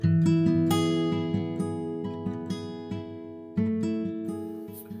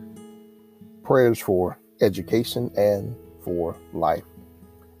prayers for education and for life.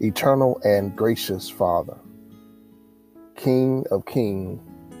 Eternal and gracious Father, King of kings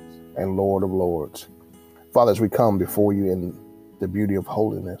and Lord of lords. Father, as we come before you in the beauty of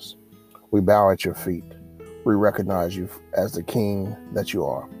holiness, we bow at your feet. We recognize you as the King that you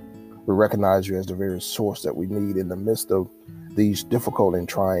are. We recognize you as the very source that we need in the midst of these difficult and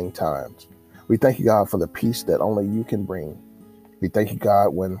trying times. We thank you, God, for the peace that only you can bring. We thank you, God,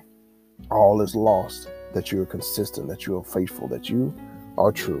 when all is lost, that you are consistent, that you are faithful, that you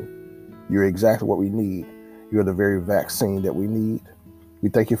are true. You're exactly what we need. You're the very vaccine that we need. We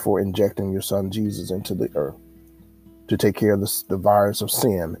thank you for injecting your son Jesus into the earth to take care of the virus of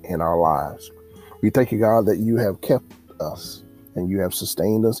sin in our lives. We thank you, God, that you have kept us and you have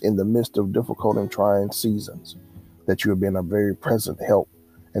sustained us in the midst of difficult and trying seasons, that you have been a very present help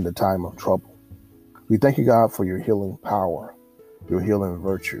in the time of trouble. We thank you, God, for your healing power, your healing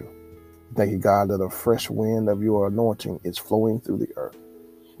virtue. Thank you, God, that a fresh wind of your anointing is flowing through the earth.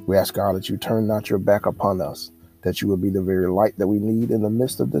 We ask, God, that you turn not your back upon us, that you will be the very light that we need in the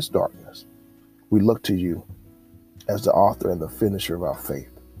midst of this darkness. We look to you as the author and the finisher of our faith.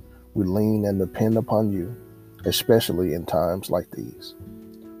 We lean and depend upon you, especially in times like these.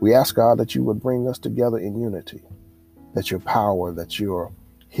 We ask, God, that you would bring us together in unity, that your power, that your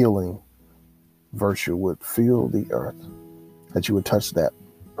healing virtue would fill the earth, that you would touch that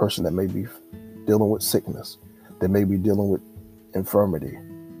person that may be dealing with sickness, that may be dealing with infirmity.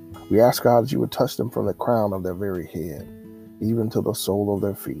 We ask, God, that you would touch them from the crown of their very head, even to the sole of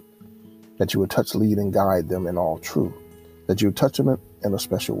their feet, that you would touch, lead, and guide them in all truth, that you would touch them in a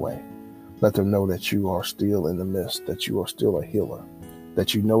special way. Let them know that you are still in the midst, that you are still a healer,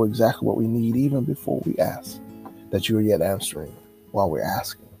 that you know exactly what we need even before we ask, that you are yet answering while we're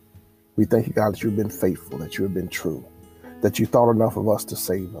asking. We thank you, God, that you've been faithful, that you have been true, that you thought enough of us to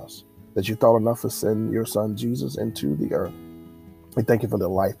save us, that you thought enough to send your son Jesus into the earth. We thank you for the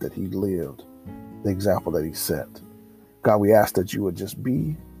life that he lived, the example that he set. God, we ask that you would just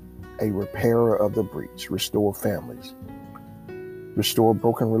be a repairer of the breach, restore families, restore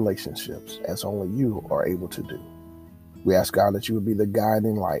broken relationships as only you are able to do. We ask, God, that you would be the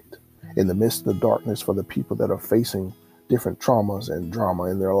guiding light in the midst of the darkness for the people that are facing different traumas and drama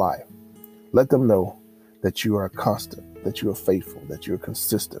in their life. Let them know that you are constant, that you are faithful, that you are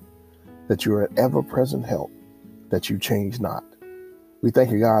consistent, that you are an ever-present help, that you change not. We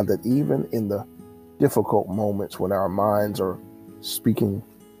thank you, God, that even in the difficult moments when our minds are speaking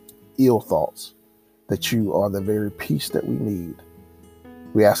ill thoughts, that you are the very peace that we need.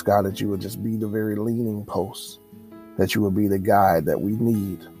 We ask, God, that you would just be the very leaning post, that you would be the guide that we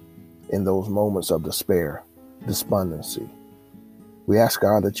need in those moments of despair, despondency. We ask,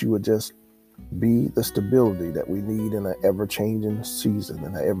 God, that you would just be the stability that we need in an ever-changing season,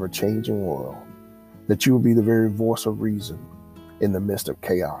 in an ever-changing world, that you would be the very voice of reason in the midst of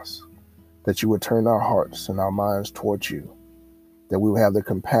chaos, that you would turn our hearts and our minds towards you, that we will have the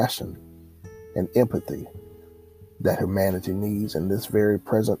compassion and empathy that humanity needs in this very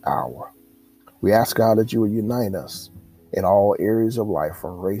present hour. We ask, God, that you would unite us in all areas of life,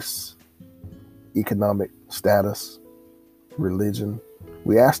 from race, economic status, religion.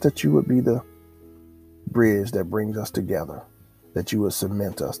 We ask that you would be the bridge that brings us together, that you would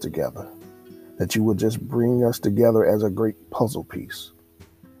cement us together, that you would just bring us together as a great puzzle piece,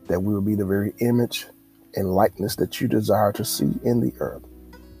 that we will be the very image and likeness that you desire to see in the earth,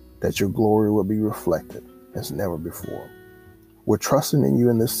 that your glory will be reflected as never before. We're trusting in you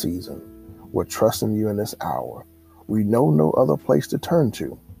in this season. We're trusting you in this hour. We know no other place to turn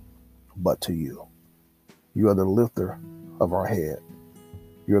to but to you. You are the lifter of our head.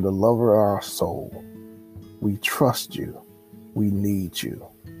 You're the lover of our soul. We trust you. We need you.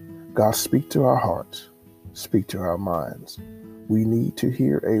 God, speak to our hearts. Speak to our minds. We need to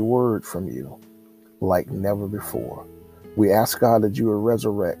hear a word from you like never before. We ask, God, that you will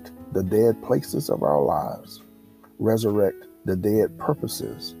resurrect the dead places of our lives. Resurrect the dead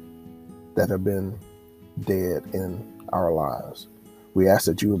purposes that have been dead in our lives. We ask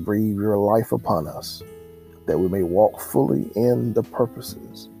that you will breathe your life upon us, that we may walk fully in the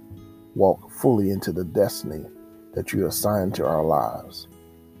purposes, walk fully into the destiny that you assigned to our lives.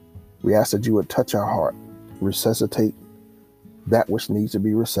 We ask that you would touch our heart, resuscitate that which needs to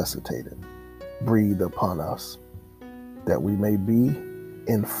be resuscitated. Breathe upon us, that we may be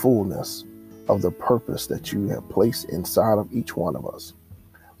in fullness of the purpose that you have placed inside of each one of us.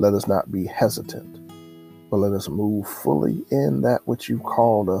 Let us not be hesitant, but let us move fully in that which you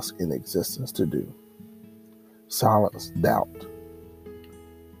called us in existence to do. Silence doubt,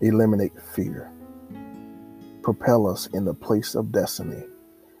 eliminate fear, propel us in the place of destiny,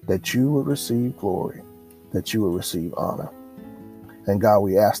 that you would receive glory, that you would receive honor. And God,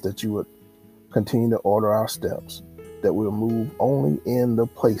 we ask that you would continue to order our steps, that we'll move only in the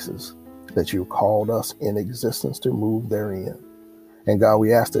places that you called us in existence to move therein. And God,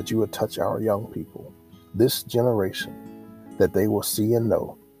 we ask that you would touch our young people, this generation, that they will see and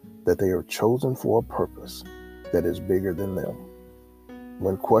know that they are chosen for a purpose that is bigger than them.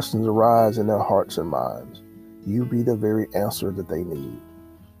 When questions arise in their hearts and minds, you be the very answer that they need.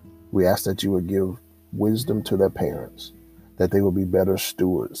 We ask that you would give wisdom to their parents, that they will be better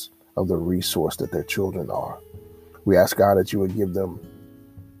stewards of the resource that their children are. We ask, God, that you would give them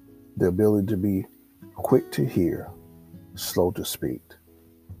the ability to be quick to hear, slow to speak,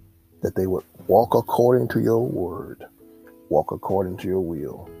 that they would walk according to your word, walk according to your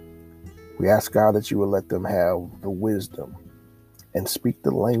will. We ask, God, that you would let them have the wisdom and speak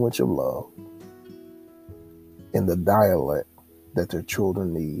the language of love in the dialect that their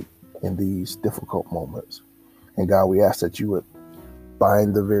children need in these difficult moments. And God, we ask that you would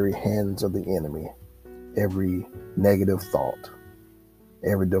bind the very hands of the enemy, every negative thought,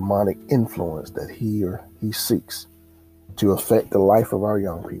 every demonic influence that he seeks to affect the life of our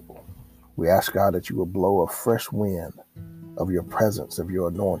young people. We ask, God, that you will blow a fresh wind of your presence, of your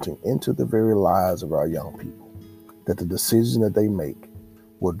anointing into the very lives of our young people, that the decision that they make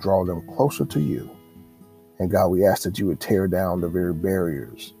will draw them closer to you. And God, we ask that you would tear down the very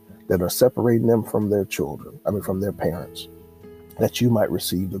barriers that are separating them from their from their parents, that you might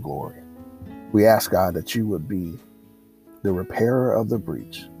receive the glory. We ask, God, that you would be the repairer of the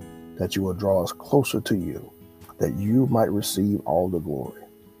breach, that you will draw us closer to you, that you might receive all the glory.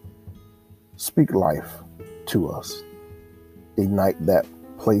 Speak life to us. Ignite that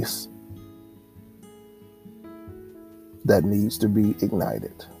place that needs to be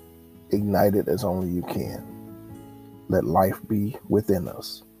ignited. Ignite it as only you can. Let life be within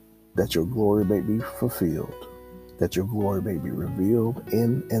us, that your glory may be fulfilled, that your glory may be revealed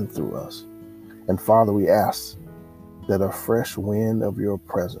in and through us. And Father, we ask that a fresh wind of your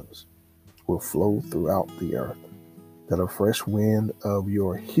presence will flow throughout the earth, that a fresh wind of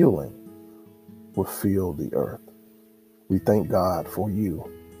your healing will fill the earth. We thank God for you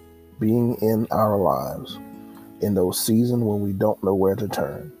being in our lives in those seasons when we don't know where to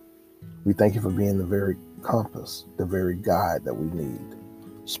turn. We thank you for being the very compass, the very guide that we need.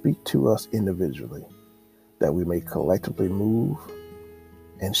 Speak to us individually, that we may collectively move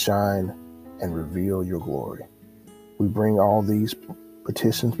and shine and reveal your glory. We bring all these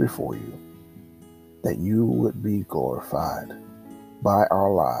petitions before you, that you would be glorified by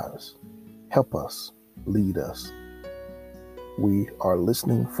our lives. Help us, lead us. We are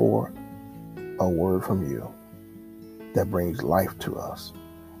listening for a word from you that brings life to us.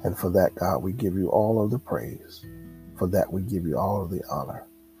 And for that, God, we give you all of the praise. For that, we give you all of the honor.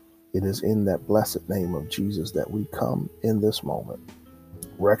 It is in that blessed name of Jesus that we come in this moment,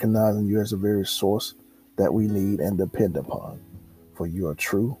 recognizing you as the very source that we need and depend upon. For you are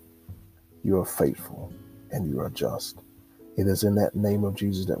true, you are faithful, and you are just. It is in that name of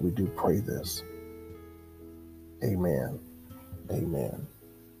Jesus that we do pray this. Amen, amen,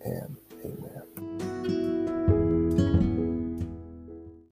 and amen.